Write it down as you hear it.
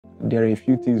there are a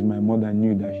few things my mother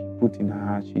knew that she put in her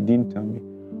heart. She didn't tell me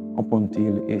up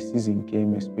until a season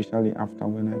came, especially after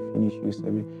when I finished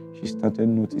U7. She started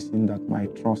noticing that my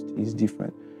trust is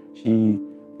different. She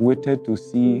waited to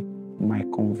see my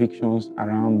convictions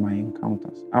around my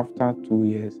encounters. After 2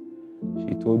 years,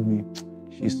 she told me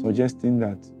she's suggesting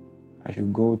that I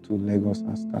should go to Lagos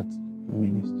and start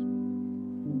ministry.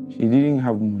 She didn't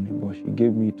have money, but she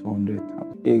gave me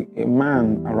 200,000. A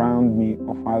man around me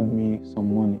offered me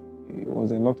some money. It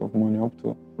was a lot of money, up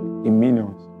to in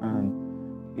millions. And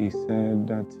he said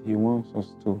that he wants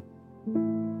us to,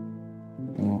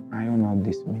 iron out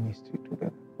this ministry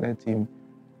together. Let him,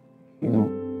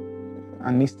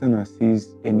 an Easterner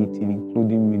sees anything,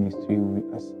 including ministry,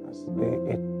 as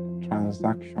a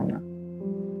transactional.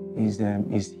 Is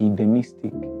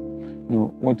hedonistic.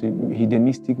 What a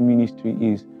hedonistic ministry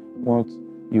is what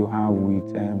you have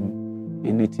with a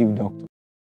native doctor.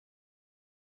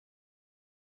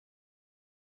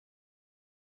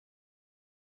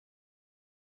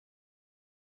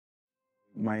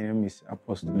 My name is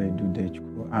Apostle Edu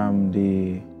Udechukwu. I'm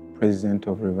the president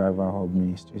of Revivalhub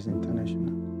Ministries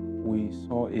International. We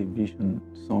saw a vision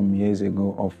some years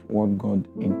ago of what God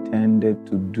intended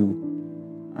to do,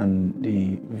 and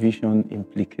the vision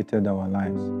implicated our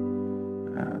lives.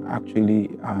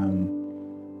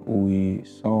 We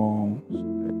saw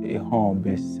a hub,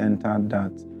 a center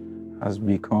that has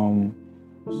become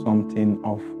something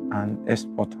of an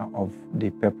exporter of the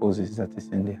purposes that is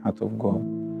in the heart of God.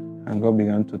 And God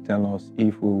began to tell us,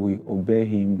 if we will obey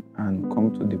Him and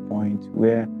come to the point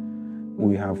where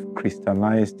we have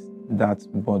crystallized that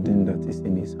burden that is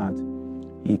in His heart,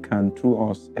 He can, through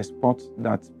us, export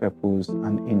that purpose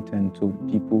and intent to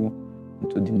people,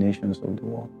 to the nations of the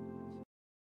world.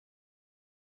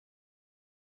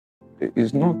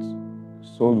 It's not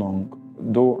so long,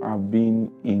 though I've been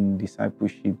in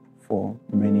discipleship for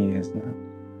many years now.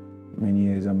 Many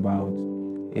years, about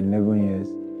 11 years.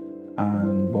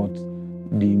 But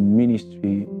the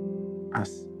ministry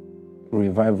as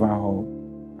Revivalhub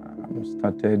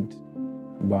started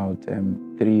about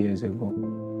 3 years ago.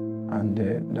 And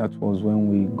that was when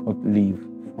we got leave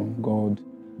from God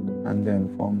and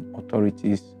then from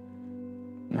authorities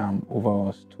over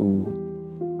us to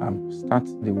start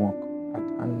the work.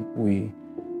 And we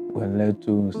were led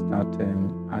to start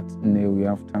at Newi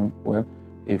after,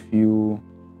 a few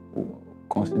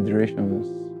considerations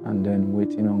and then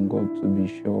waiting on God to be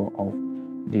sure of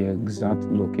the exact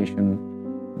location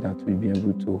that we'll be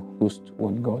able to host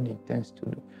what God intends to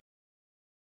do.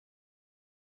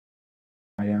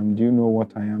 I am. Do you know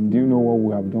what I am? Do you know what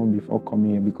we have done before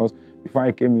coming here? Because before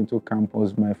I came into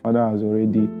campus, my father has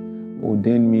already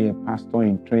ordained me a pastor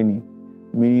in training,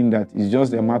 meaning that it's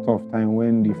just a matter of time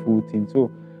when the full thing.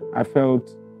 So I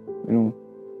felt,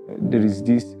 there is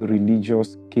this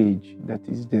religious cage that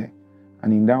is there.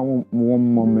 And in that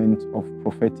one moment of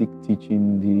prophetic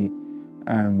teaching, the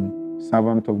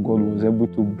servant of God was able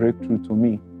to break through to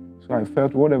me. So I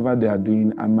felt whatever they are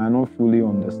doing, I might not fully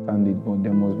understand it, but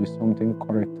there must be something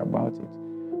correct about it.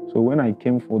 So when I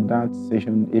came for that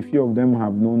session, a few of them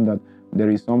have known that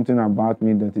there is something about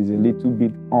me that is a little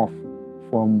bit off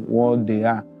from what they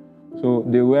are. So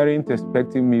they weren't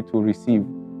expecting me to receive.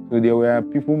 So there were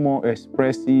people more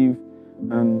expressive,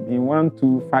 and in 1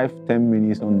 to 5, 10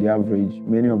 minutes on the average,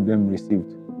 many of them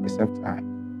received, except I.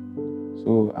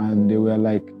 So, and they were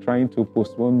like trying to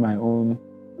postpone my own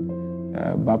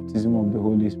baptism of the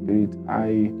Holy Spirit.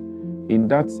 In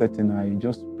that setting, I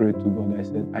just prayed to God. I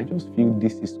said, I just feel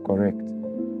this is correct.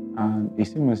 And it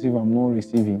seems as if I'm not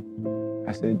receiving.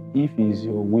 I said, if it is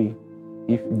your way,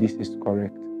 if this is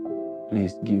correct,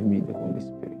 please give me the Holy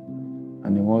Spirit.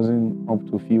 And it wasn't up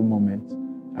to a few moments,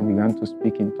 I began to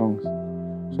speak in tongues.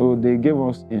 So they gave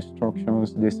us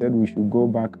instructions. They said we should go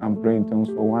back and pray in tongues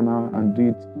for 1 hour and do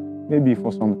it maybe for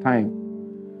some time.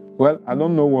 Well, I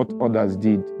don't know what others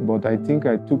did, but I think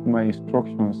I took my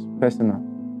instructions personal.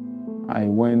 I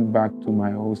went back to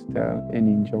my hostel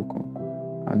in Njoko,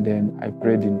 and then I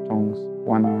prayed in tongues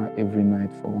 1 hour every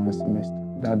night for 1 semester.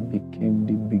 That became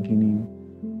the beginning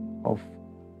of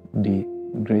the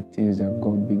great things that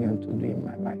God began to do in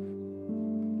my life.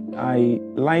 I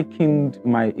likened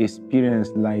my experience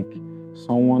like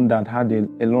someone that had a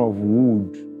lot of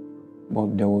wood,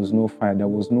 but there was no fire, there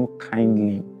was no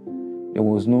kindling, there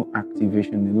was no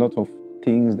activation. A lot of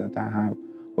things that I have,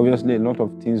 obviously a lot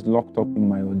of things locked up in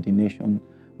my ordination,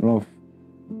 a lot of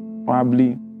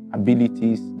probably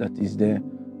abilities that is there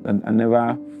that I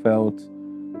never felt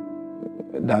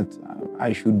that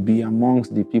I should be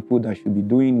amongst the people that should be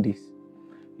doing this.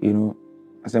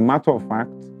 As a matter of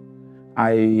fact,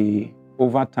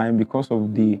 over time, because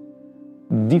of the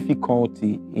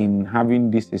difficulty in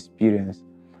having this experience,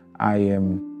 I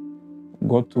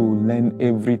got to learn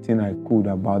everything I could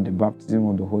about the baptism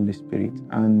of the Holy Spirit.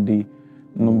 And the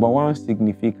number one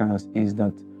significance is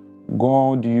that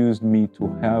God used me to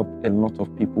help a lot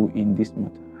of people in this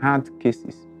matter. Hard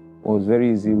cases was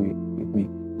very easy with me.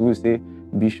 People say,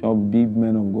 Bishop, big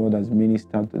men of God has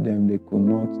ministered to them, they could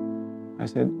not. I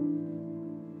said,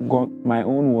 God, my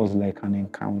own was like an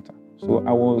encounter. So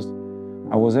I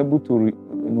was able to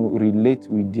relate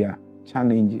with their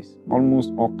challenges,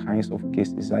 almost all kinds of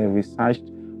cases. I researched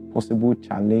possible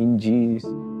challenges,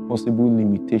 possible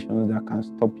limitations that can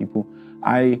stop people.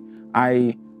 I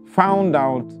found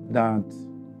out that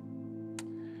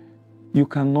you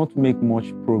cannot make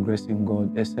much progress in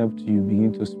God except you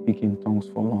begin to speak in tongues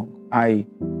for long. I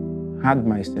had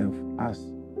myself as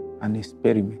an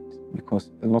experiment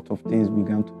because a lot of things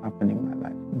began to happen in my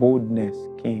life. Boldness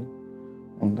came,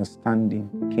 understanding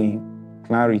came,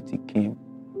 clarity came.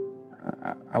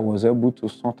 I was able to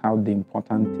sort out the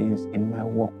important things in my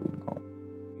walk with God.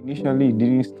 Initially, it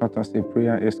didn't start as a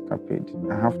prayer escapade.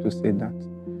 I have to say that.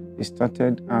 It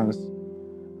started as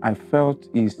I felt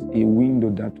is a window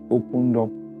that opened up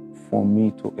for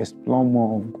me to explore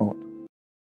more of God.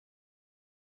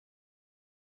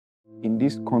 In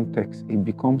this context, it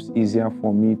becomes easier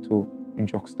for me to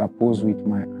juxtapose with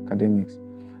my academics.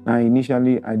 Now,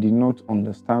 initially, I did not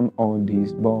understand all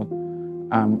this, but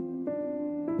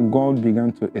God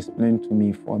began to explain to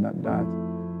me further that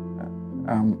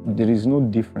there is no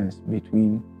difference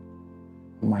between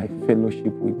my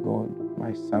fellowship with God,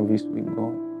 my service with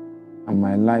God, and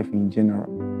my life in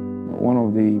general. One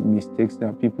of the mistakes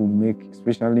that people make,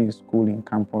 especially in school, in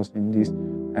campus, in this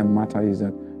matter, is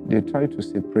that they try to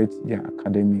separate their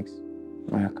academics,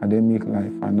 my academic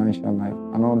life, financial life,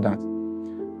 and all that.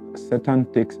 Satan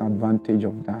takes advantage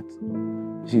of that.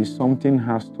 See, something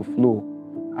has to flow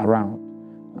around.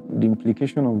 The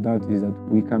implication of that is that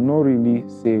we cannot really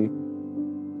say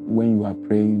when you are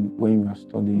praying, when you are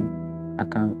studying, I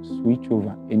can switch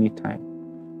over anytime.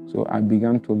 So I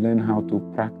began to learn how to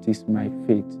practice my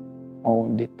faith all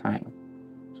the time.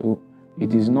 So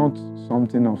it is not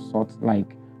something of sort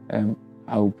like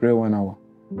I will pray 1 hour,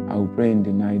 I will pray in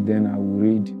the night, then I will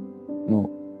read. No,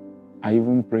 I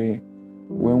even pray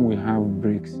when we have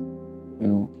breaks,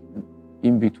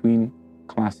 in between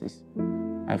classes.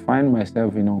 I find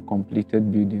myself in a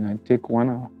completed building. I take 1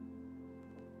 hour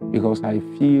because I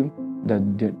feel that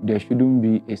there shouldn't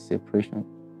be a separation.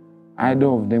 Either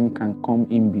of them can come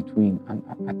in between and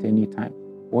at any time.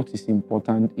 What is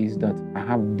important is that I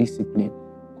have discipline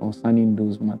concerning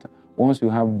those matters. Once you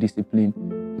have discipline,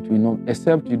 it will not,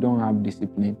 except you don't have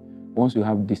discipline. Once you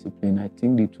have discipline, I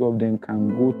think the two of them can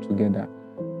go together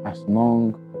as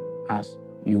long as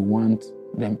you want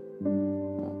them.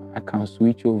 I can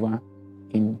switch over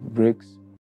in breaks.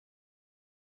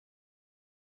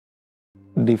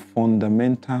 The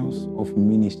fundamentals of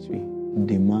ministry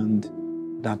demand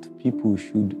that people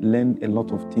should learn a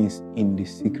lot of things in the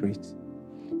secret,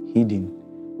 hidden.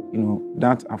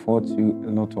 That affords you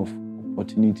a lot of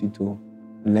opportunity to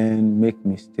learn, make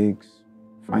mistakes,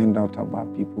 find out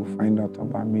about people, find out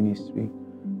about ministry,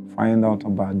 find out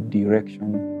about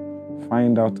direction,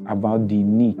 find out about the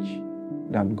niche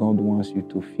that God wants you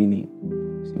to fill in.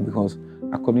 See, because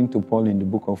according to Paul in the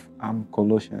book of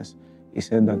Colossians, he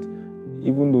said that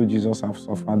even though Jesus has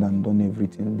suffered and done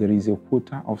everything, there is a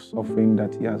quota of suffering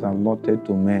that he has allotted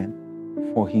to men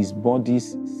for his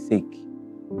body's sake.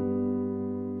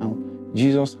 Now,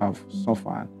 Jesus has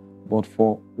suffered, but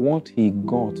for what he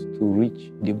got to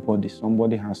reach the body,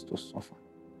 somebody has to suffer.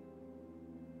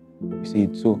 You see,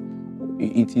 so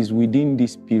it is within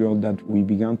this period that we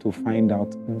began to find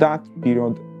out. That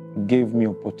period gave me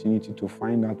opportunity to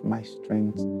find out my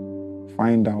strength,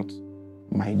 find out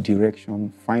my direction,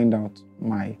 find out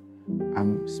my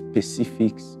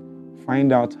specifics,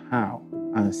 find out how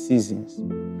and seasons.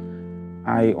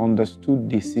 I understood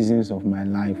the seasons of my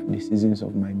life, the seasons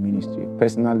of my ministry.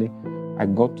 Personally, I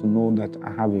got to know that I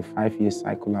have a 5-year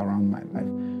cycle around my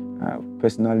life.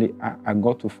 Personally, I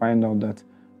got to find out that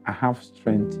I have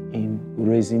strength in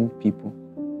raising people.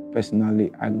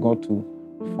 Personally, I got to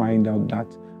find out that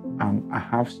I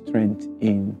have strength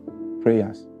in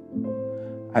prayers.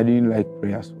 I didn't like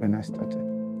prayers when I started,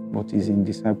 but it's in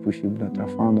discipleship that I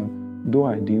found out, though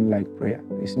I didn't like prayer,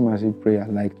 it seemed as if prayer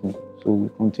liked me, so we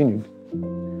continued.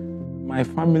 My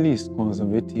family is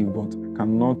conservative, but I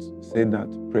cannot say that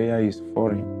prayer is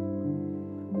foreign.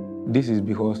 This is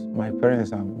because my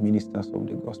parents are ministers of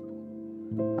the gospel,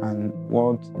 and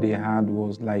what they had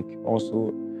was like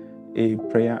also a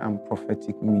prayer and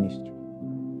prophetic ministry.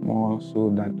 more so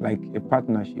that like a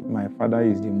partnership. My father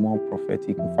is the more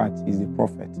prophetic. In fact, he's the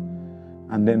prophet.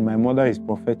 And then my mother is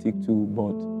prophetic too,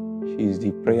 but she's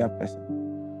the prayer person.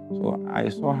 So I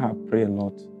saw her pray a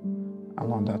lot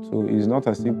about that. So it's not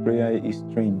as if prayer is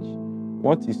strange.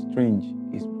 What is strange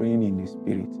is praying in the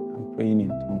Spirit and praying in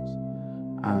tongues.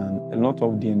 And a lot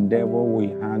of the endeavor we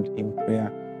had in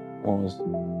prayer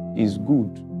is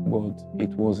good, but it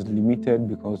was limited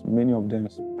because many of them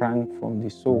sprang from the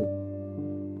soul.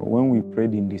 But when we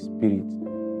prayed in the Spirit,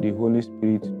 the Holy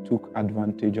Spirit took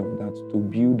advantage of that to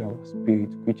build our spirit,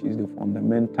 which is the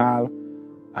fundamental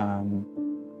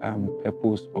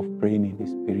purpose of praying in the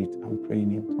Spirit and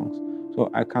praying in tongues. So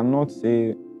I cannot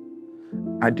say,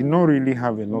 I did not really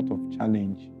have a lot of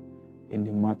challenge in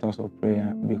the matters of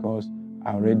prayer because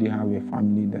I already have a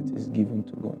family that is given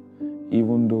to God,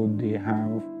 even though they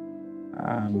have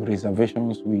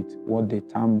reservations with what they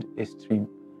termed extreme,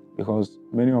 because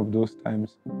many of those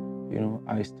times,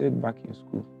 I stayed back in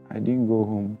school. I didn't go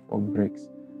home for breaks.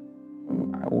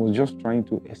 I was just trying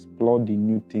to explore the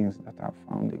new things that I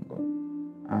found in God.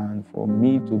 And for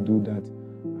me to do that,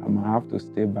 I might have to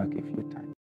stay back a few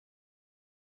times.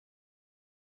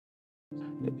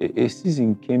 A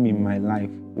season came in my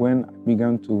life when I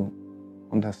began to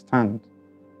understand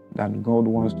that God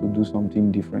wants to do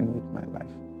something different with my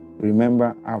life.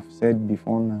 Remember, I've said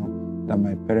before now that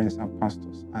my parents are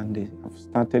pastors and they have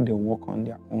started the work on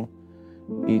their own.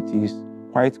 It is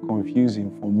quite confusing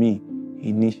for me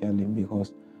initially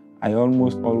because I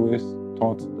almost always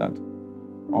thought that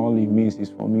all it means is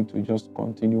for me to just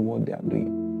continue what they are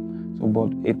doing. So,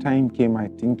 but a time came, I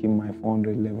think in my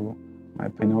 400 level, my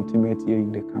penultimate year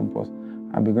in the campus,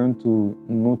 I began to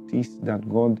notice that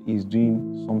God is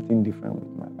doing something different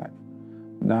with my life.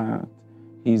 That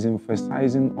He's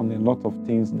emphasizing on a lot of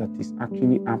things that is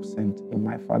actually absent in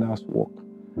my father's work.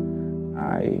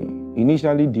 I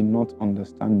initially did not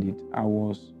understand it. I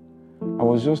was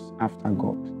just after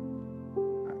God.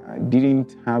 I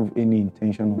didn't have any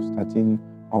intention of starting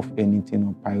off anything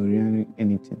or pioneering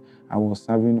anything. I was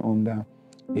serving under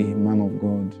a man of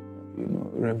God,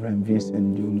 Reverend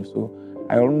Vincent Diolo. So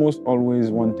I almost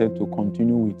always wanted to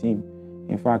continue with him.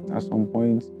 In fact, at some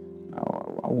point,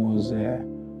 I was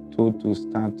told to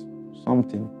start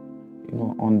something,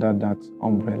 under that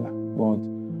umbrella. But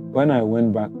when I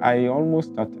went back, I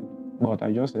almost started, but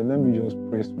I just said, let me just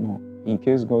press more in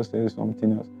case God says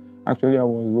something else. Actually, I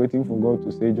was waiting for God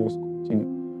to say just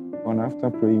continue. But after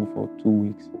praying for 2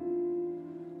 weeks,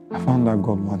 I found that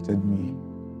God wanted me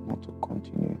not to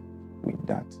continue with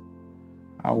that.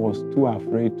 I was too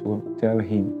afraid to tell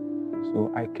him,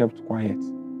 so I kept quiet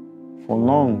for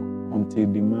long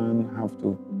until the man have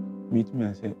to meet me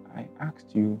and say, I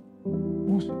asked you,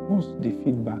 what's the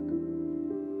feedback?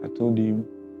 I told him,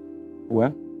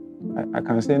 well, I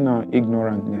can say now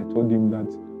ignorantly, I told him that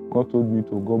God told me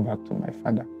to go back to my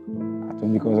father.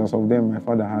 Because as of then, my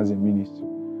father has a ministry.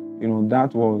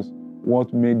 That was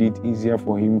what made it easier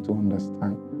for him to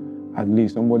understand. At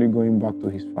least somebody going back to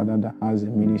his father that has a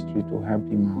ministry to help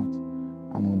him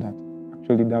out and all that.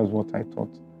 Actually, that's what I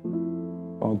thought.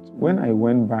 But when I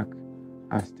went back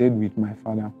and stayed with my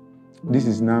father, this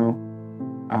is now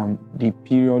the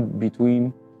period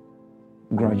between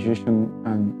graduation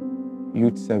and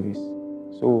youth service.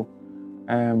 So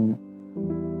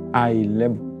I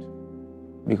labored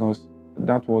because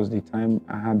that was the time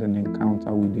I had an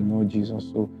encounter with the Lord Jesus.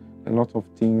 So a lot of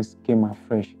things came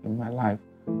afresh in my life.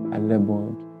 I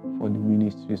labored for the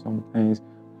ministry. Sometimes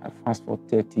I fast for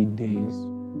 30 days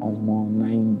or more,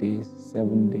 9 days,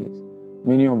 7 days.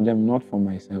 Many of them not for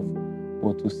myself,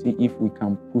 but to see if we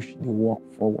can push the work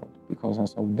forward. Because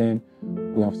as of then,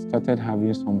 we have started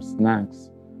having some snacks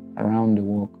around the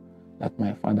work that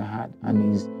my father had.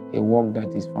 And is a work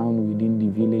that is found within the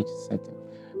village setting.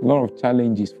 A lot of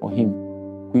challenges for him,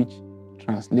 which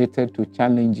translated to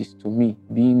challenges to me,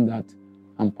 being that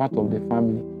I'm part of the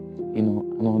family, and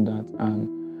all that.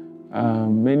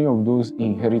 And many of those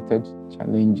inherited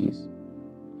challenges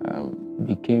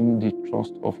became the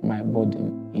thrust of my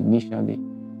burden initially.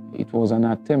 It was an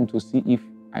attempt to see if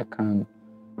I can,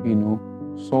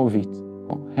 solve it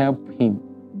or help him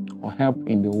or help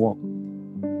in the work.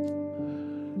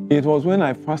 It was when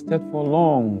I fasted for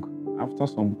long. After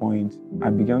some point, I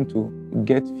began to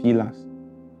get feelers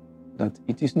that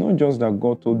it is not just that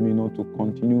God told me not to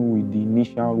continue with the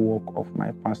initial work of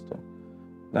my pastor,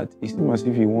 that it seems as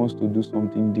if he wants to do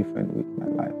something different with my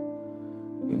life.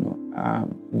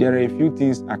 There are a few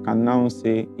things I can now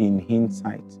say in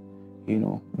hindsight,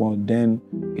 but then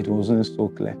it wasn't so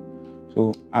clear.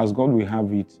 So as God will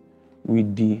have it,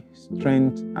 with the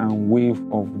strength and wave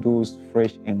of those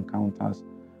fresh encounters,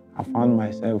 I found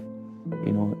myself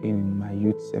in my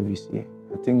youth service here.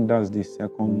 I think that's the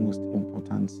second most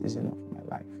important season of my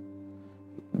life.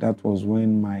 That was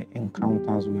when my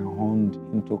encounters were honed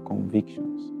into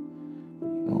convictions.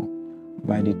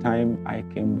 By the time I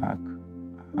came back,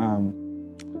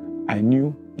 I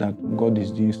knew that God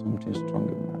is doing something strong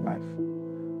in my life.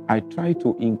 I tried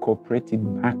to incorporate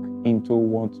it back into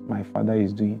what my father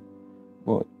is doing,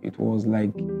 but it was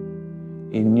like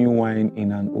a new wine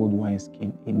in an old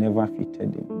wineskin. It never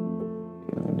fitted in.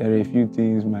 There are a few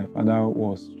things my father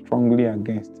was strongly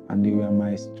against, and they were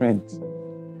my strength.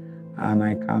 And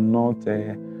I cannot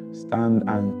stand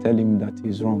and tell him that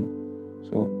he's wrong.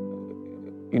 So,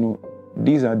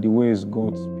 these are the ways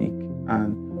God speaks.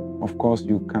 And of course,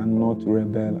 you cannot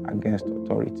rebel against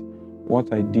authority.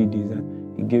 What I did is that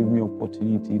he gave me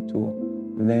opportunity to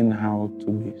learn how to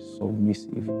be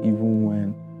submissive, even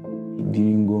when it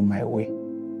didn't go my way.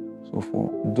 So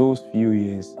for those few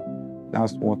years,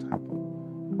 that's what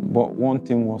happened. But one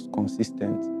thing was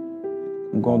consistent.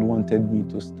 God wanted me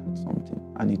to start something,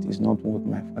 and it is not what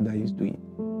my father is doing.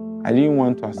 I didn't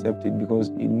want to accept it because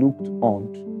it looked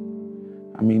odd.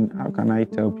 I mean, how can I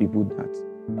tell people that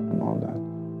and all that?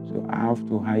 So I have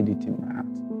to hide it in my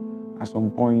heart. At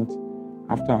some point,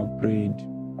 after I prayed,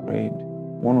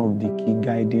 one of the key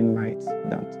guiding lights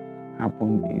that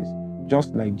happened is,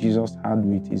 just like Jesus had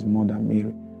with his mother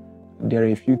Mary, there are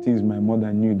a few things my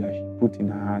mother knew that she put in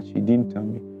her heart. She didn't tell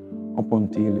me up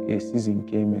until a season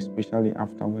came, especially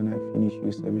after when I finished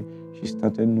U7. She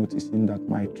started noticing that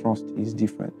my trust is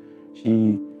different.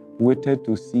 She waited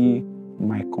to see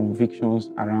my convictions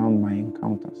around my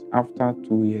encounters. After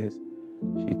 2 years,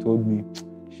 she told me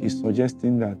she's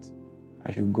suggesting that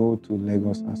I should go to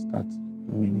Lagos and start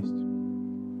a ministry.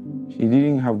 She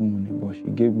didn't have money, but she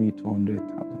gave me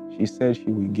 200,000. She said she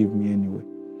will give me anyway.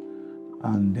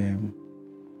 And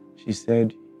she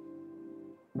said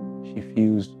she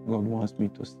feels God wants me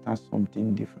to start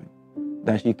something different.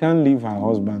 That she can't leave her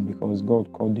husband because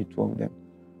God called the two of them,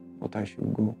 but I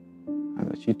should go.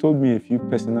 And she told me a few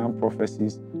personal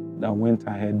prophecies that went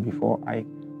ahead before I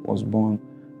was born,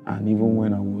 and even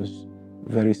when I was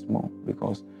very small,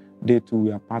 because they too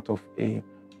were part of a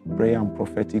prayer and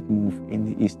prophetic move in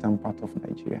the eastern part of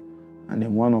Nigeria. And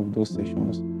in one of those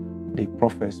sessions, the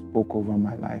prophet spoke over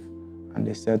my life, and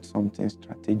they said something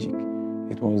strategic.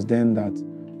 It was then that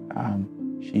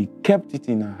she kept it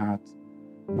in her heart,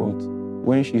 but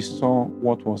when she saw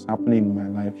what was happening in my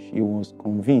life, she was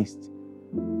convinced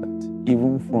that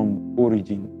even from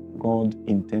origin, God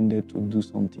intended to do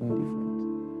something different.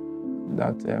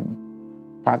 That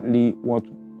partly what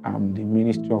the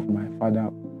ministry of my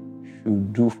father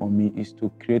should do for me is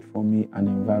to create for me an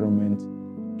environment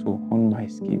to hone my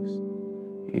skills,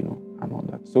 and all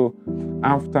that. So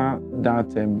after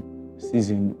that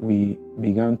season, we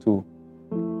began to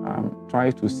try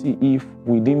to see if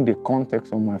within the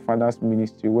context of my father's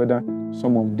ministry, whether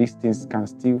some of these things can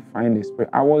still find a space.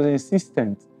 I was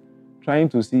insistent, trying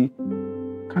to see,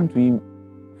 can't we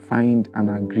find an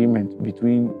agreement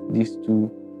between these two,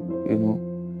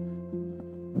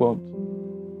 But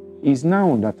it's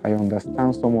now that I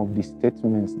understand some of the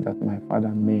statements that my father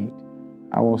made.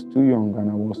 I was too young and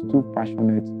I was too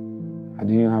passionate. I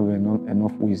didn't have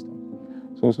enough wisdom.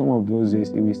 So some of those days,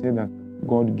 he will say that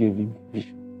God gave him a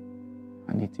vision,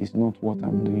 and it is not what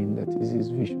I'm doing that is his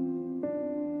vision.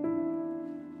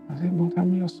 I said, but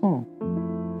I'm your son.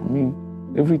 I mean,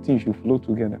 everything should flow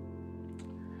together.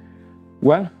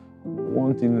 Well,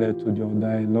 one thing led to the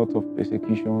other. A lot of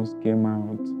persecutions came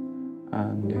out,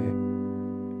 and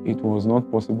it was not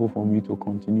possible for me to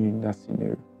continue in that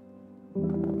scenario.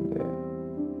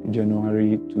 And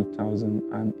January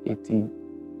 2018,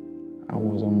 I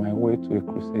was on my way to a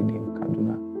crusade in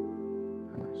Kaduna.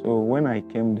 So when I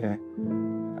came there,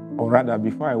 or rather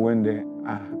before I went there,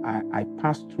 I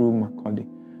passed through Makurdi.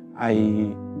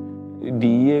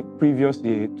 The previous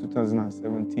year,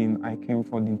 2017, I came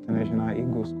for the International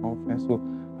Eagles Conference. So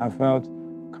I felt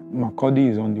Makurdi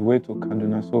is on the way to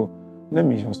Kaduna, so let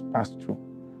me just pass through.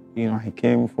 I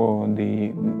came for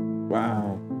the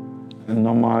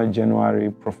normal January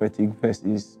prophetic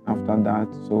verses after that.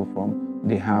 So from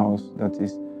the house, that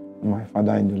is my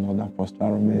father in the Lord,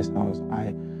 Apostle Rome's house,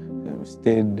 I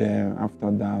stayed there.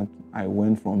 After that, I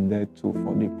went from there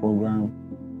for the program.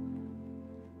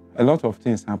 A lot of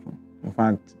things happened. In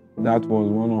fact, that was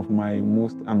one of my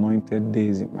most anointed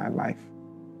days in my life.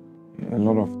 A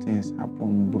lot of things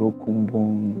happened, broken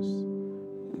bones.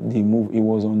 The move, it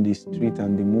was on the street,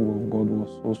 and the move of God was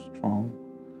so strong.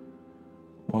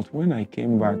 But when I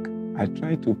came back, I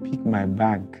tried to pick my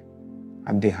bag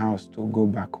at the house to go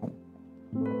back home.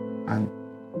 And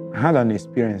I had an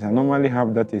experience. I normally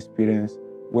have that experience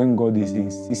when God is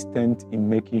insistent in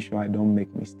making sure I don't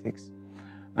make mistakes.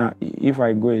 Now, if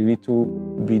I go a little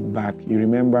bit back, you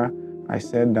remember I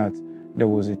said that there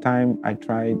was a time I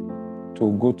tried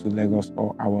to go to Lagos,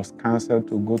 or I was cancelled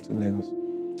to go to Lagos.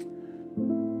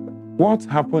 What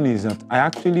happened is that I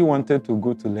actually wanted to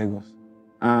go to Lagos,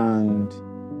 and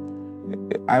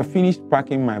I finished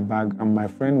packing my bag, and my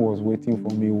friend was waiting for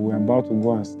me. We were about to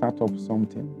go and start up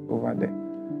something over there.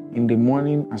 In the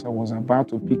morning, as I was about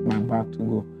to pick my bag to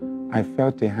go, I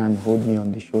felt a hand hold me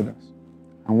on the shoulders.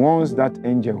 And once that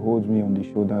angel holds me on the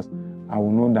shoulders, I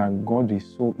will know that God is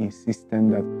so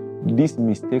insistent that this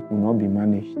mistake will not be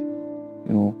managed.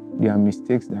 You know, there are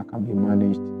mistakes that can be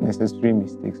managed, necessary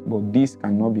mistakes, but this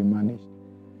cannot be managed.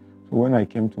 So when I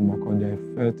came to Makurdi, I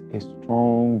felt a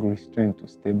strong restraint to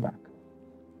stay back.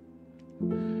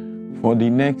 For the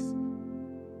next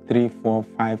 3, 4,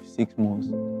 5, 6 months,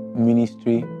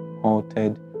 ministry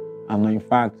halted. And in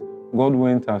fact, God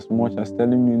went as much as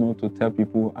telling me not to tell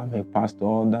people I'm a pastor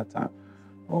all that time.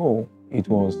 Oh, it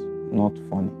was not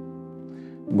funny.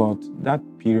 But that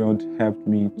period helped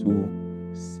me to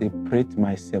separate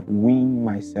myself, wean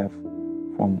myself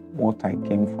from what I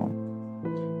came from.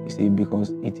 You see, because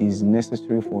it is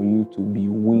necessary for you to be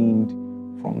weaned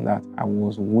from that. I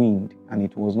was weaned, and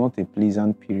it was not a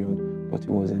pleasant period, but it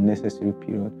was a necessary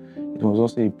period. It was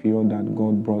also a period that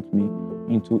God brought me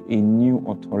into a new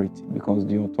authority, because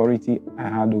the authority I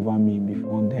had over me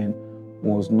before then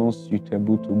was not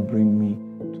suitable to bring me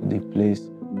to the place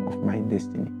of my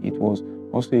destiny. It was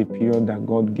also a period that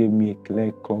God gave me a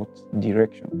clear-cut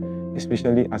direction,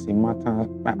 especially as it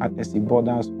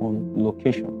borders on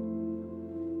location.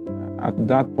 At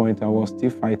that point, I was still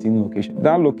fighting location.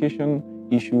 That location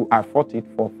issue, I fought it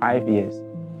for 5 years.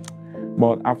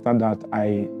 But after that,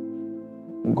 I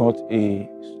got a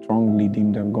strong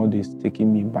leading that God is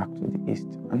taking me back to the east,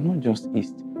 and not just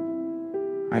east.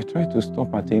 I tried to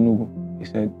stop at Enugu. He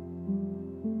said,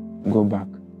 go back.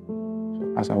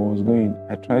 So as I was going,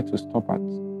 I tried to stop at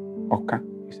Oka.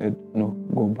 He said, no,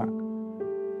 go back.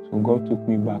 So God took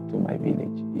me back to my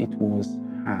village. It was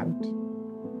hard.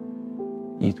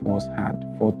 It was hard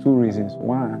for 2 reasons.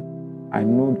 One, I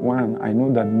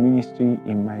know that ministry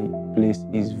in my place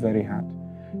is very hard.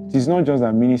 It is not just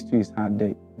that ministry is hard.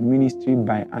 The ministry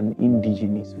by an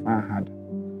indigene is far harder.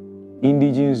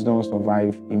 Indigenes don't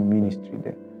survive in ministry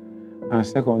there. And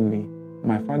secondly,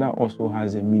 my father also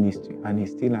has a ministry, and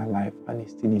he's still alive, and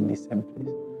he's still in the same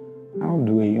place. How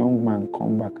do a young man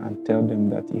come back and tell them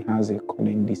that he has a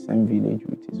calling in the same village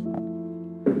with his father?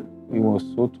 It was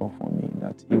so tough for me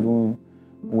that even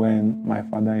when my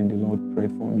father in the Lord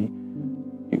prayed for me,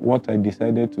 what I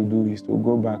decided to do is to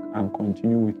go back and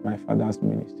continue with my father's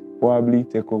ministry, probably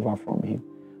take over from him,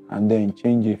 and then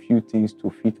change a few things to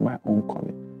fit my own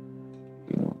calling.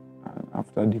 You know, and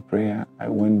after the prayer, I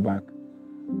went back,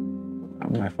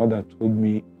 and my father told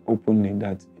me openly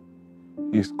that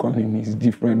his calling is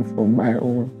different from my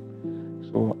own.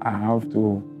 So I have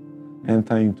to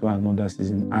enter into another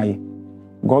season.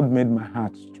 God made my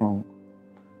heart strong.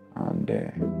 And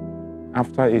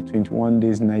after a 21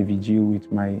 days night vigil with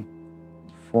my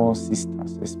 4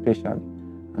 sisters especially,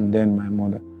 and then my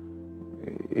mother,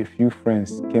 a few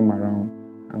friends came around,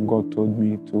 and God told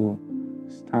me to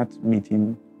start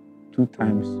meeting 2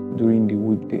 times during the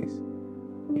weekdays.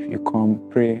 If you come,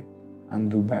 pray and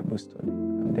do Bible study,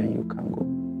 and then you can go.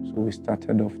 So we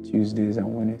started off Tuesdays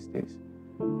and Wednesdays.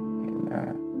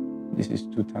 And this is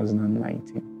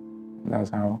 2019. That's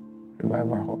how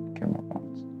Revivalhub came about.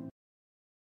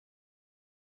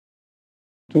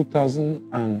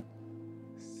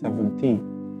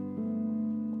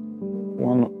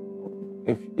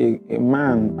 2017, a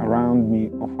man around me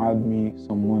offered me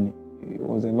some money. It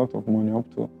was a lot of money, up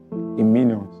to in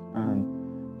millions, and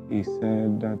he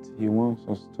said that he wants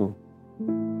us to,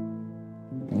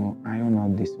 iron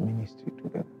out this ministry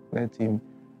together. Let him,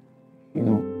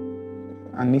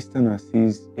 an Easterner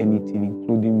sees anything,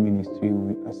 including ministry,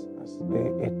 as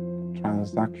a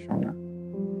transactional.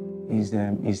 Is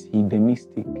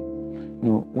hedonistic.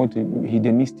 What a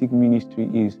hedonistic ministry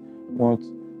is what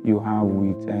you have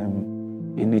with a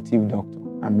native doctor.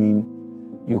 I mean,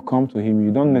 you come to him,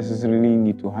 you don't necessarily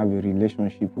need to have a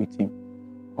relationship with him.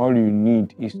 All you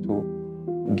need is to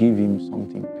give him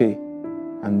something, pay,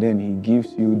 and then he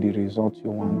gives you the results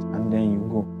you want, and then you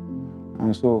go.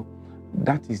 And so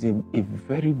that is a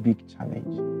very big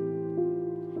challenge.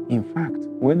 In fact,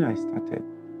 when I started,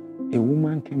 a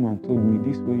woman came and told me,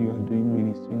 this way you are doing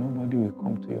ministry, nobody will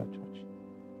come to your church.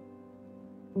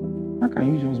 How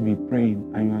can you just be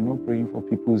praying and you are not praying for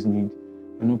people's needs?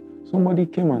 Somebody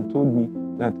came and told me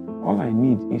that all I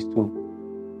need is to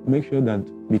make sure that,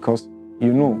 because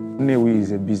you know, Nnewi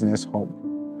is a business hub.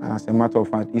 And as a matter of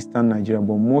fact, Eastern Nigeria,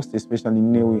 but most especially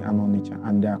Nnewi and Onitsha,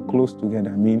 and they are close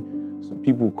together. I mean, so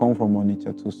people come from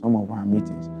Onitsha to some of our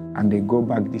meetings, and they go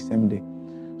back the same day.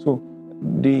 So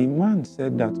the man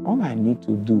said that all I need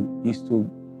to do is to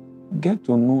get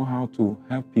to know how to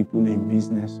help people in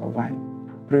business survive,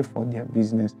 pray for their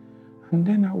business, and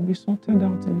then I will be sorted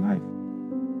out in life.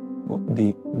 But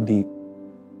the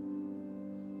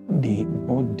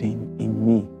burden in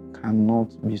me cannot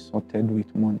be sorted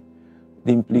with money.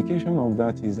 The implication of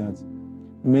that is that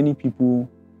many people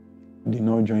did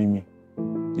not join me.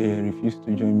 They refused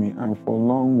to join me. And for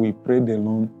long, we prayed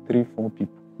alone, 3, 4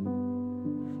 people,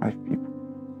 5 people.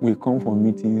 We come for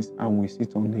meetings and we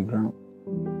sit on the ground.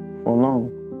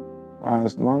 For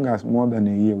as long as more than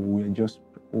a year, we were just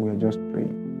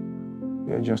praying.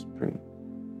 We are just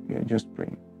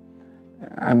praying.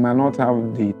 I might not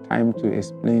have the time to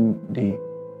explain the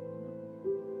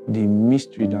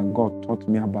mystery that God taught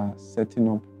me about setting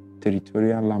up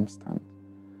territorial lampstand.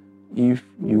 If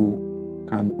you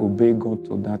can obey God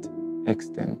to that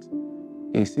extent,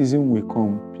 a season will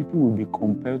come, people will be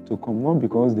compelled to come, not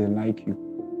because they like you,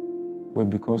 but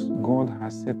because God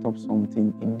has set up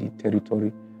something in the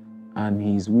territory and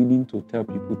He is willing to tell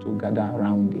people to gather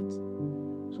around it.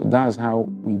 So that's how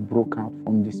we broke out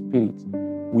from the Spirit.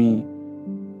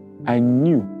 I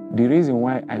knew the reason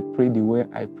why I pray the way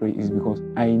I pray is because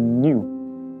I knew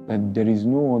that there is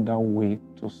no other way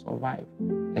to survive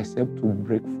except to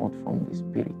break forth from the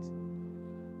Spirit.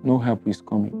 No help is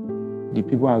coming. The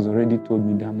people has already told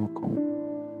me they are not coming.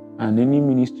 And any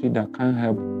ministry that can't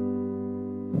help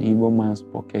the Igbo man's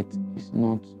pocket is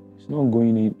not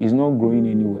growing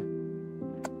anywhere.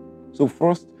 So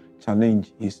first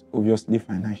challenge is obviously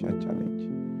financial challenge.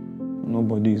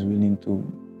 Nobody is willing to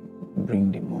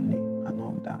bring the money and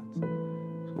all that.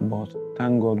 So, but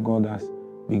thank God, God has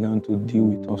begun to deal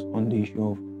with us on the issue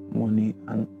of money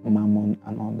and mammon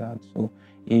and all that. So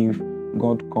if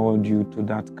God called you to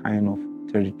that kind of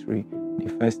territory, the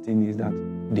first thing is that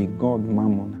the God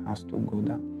mammon has to go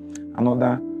down.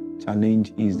 Another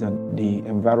challenge is that the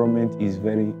environment is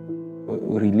very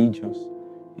religious.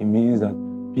 It means that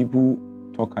people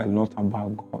talk a lot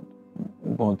about God,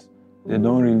 but they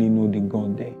don't really know the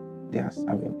God they are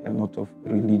serving. A lot of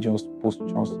religious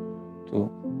postures to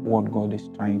what God is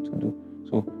trying to do.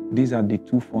 So these are the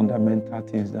 2 fundamental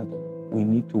things that we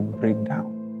need to break down.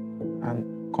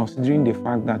 And considering the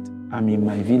fact that I'm in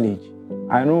my village,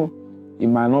 I know it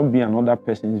might not be another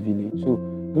person's village. So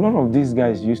a lot of these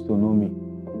guys used to know me.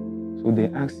 So they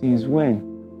ask me, when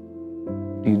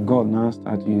did God now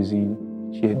start using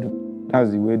Chiedu?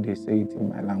 That's the way they say it in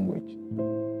my language.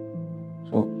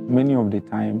 So many of the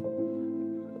time,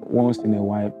 once in a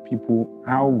while, people,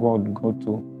 how God got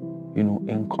to,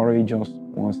 encourage us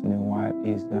once in a while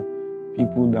is that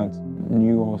people that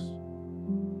knew us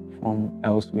from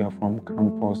elsewhere, from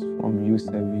campus, from youth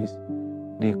service,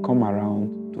 they come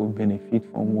around to benefit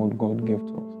from what God gave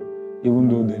to us, even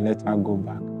though they later go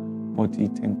back. But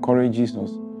it encourages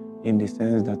us in the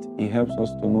sense that it helps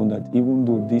us to know that even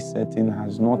though this setting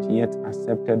has not yet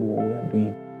accepted what we are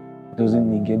doing, it doesn't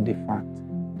negate the fact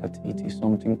that it is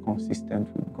something consistent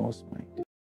with God's mind.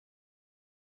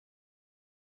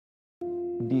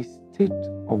 The state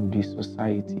of the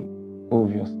society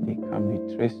obviously can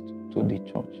be traced to the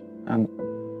church. And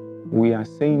we are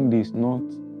saying this not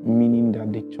meaning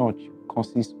that the church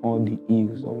causes all the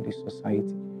ills of the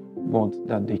society, but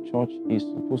that the church is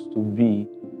supposed to be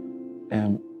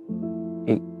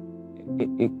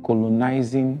a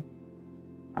colonizing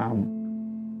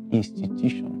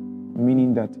institution,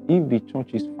 meaning that if the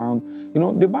church is found,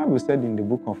 the Bible said in the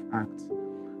book of Acts,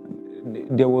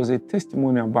 there was a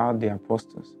testimony about the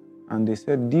apostles, and they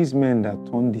said, these men that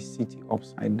turned the city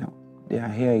upside down, they are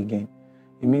here again.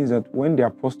 It means that when the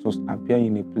apostles appear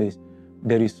in a place,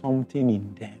 there is something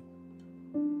in them.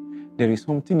 There is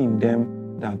something in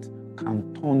them that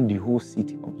can turn the whole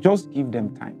city up. Just give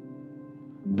them time.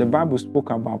 The Bible spoke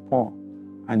about Paul,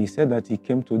 and he said that he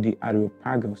came to the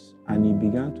Areopagus and he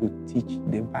began to teach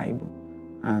the Bible.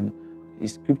 And the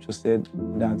scripture said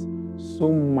that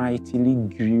so mightily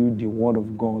grew the word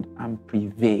of God and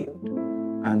prevailed.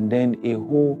 And then the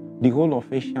whole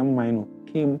of Asia Minor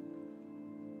came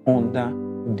under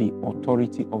the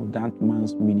authority of that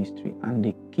man's ministry, and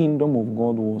the kingdom of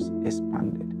God was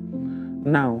expanded.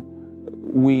 Now,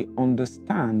 we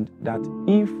understand that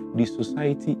if the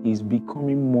society is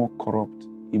becoming more corrupt,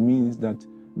 it means that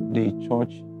the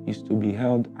church is to be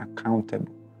held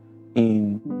accountable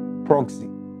in proxy,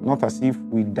 not as if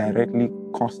we directly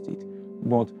caused it,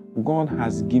 but God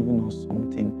has given us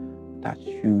something that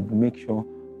should make sure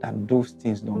that those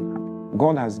things don't happen.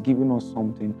 God has given us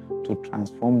something to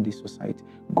transform the society.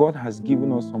 God has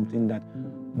given us something that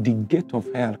the gate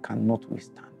of hell cannot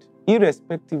withstand.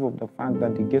 Irrespective of the fact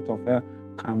that the gate of hell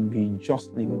can be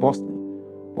jostling, bustling.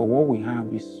 But what we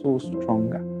have is so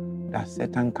stronger that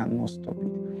Satan cannot stop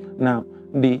it. Now,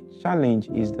 the challenge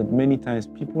is that many times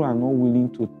people are not willing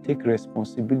to take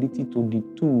responsibility to the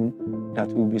tune that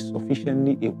will be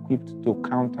sufficiently equipped to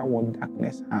counter what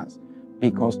darkness has.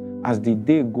 Because as the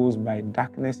day goes by,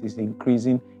 darkness is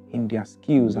increasing in their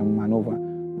skills and maneuver.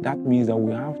 That means that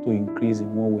we have to increase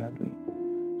in what we are doing.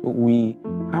 So we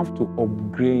have to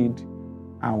upgrade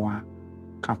our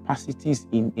capacities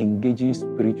in engaging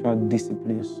spiritual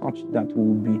disciplines such that we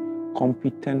will be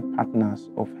competent partners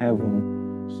of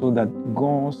heaven so that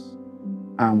God's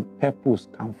purpose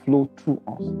can flow through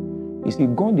us. You see,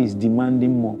 God is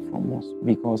demanding more from us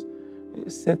because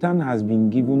Satan has been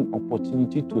given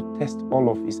opportunity to test all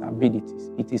of his abilities.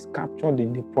 It is captured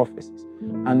in the prophecies.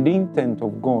 And the intent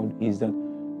of God is that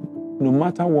no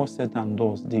matter what Satan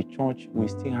does, the church will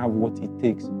still have what it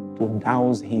takes to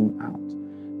douse him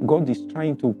out. God is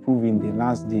trying to prove in the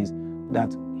last days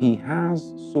that he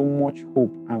has so much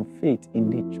hope and faith in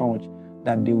the church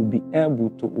that they will be able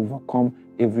to overcome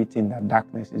everything that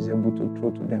darkness is able to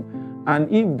throw to them.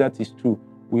 And if that is true,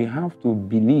 we have to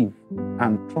believe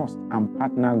and trust and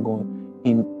partner God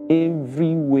in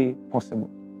every way possible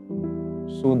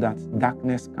so that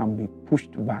darkness can be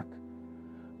pushed back.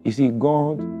 You see,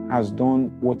 God has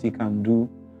done what he can do,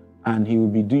 and he will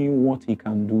be doing what he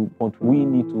can do, but we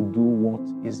need to do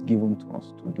what is given to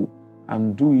us to do,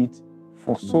 and do it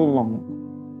for so long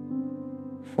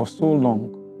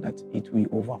that it will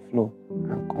overflow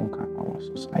and conquer our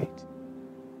society.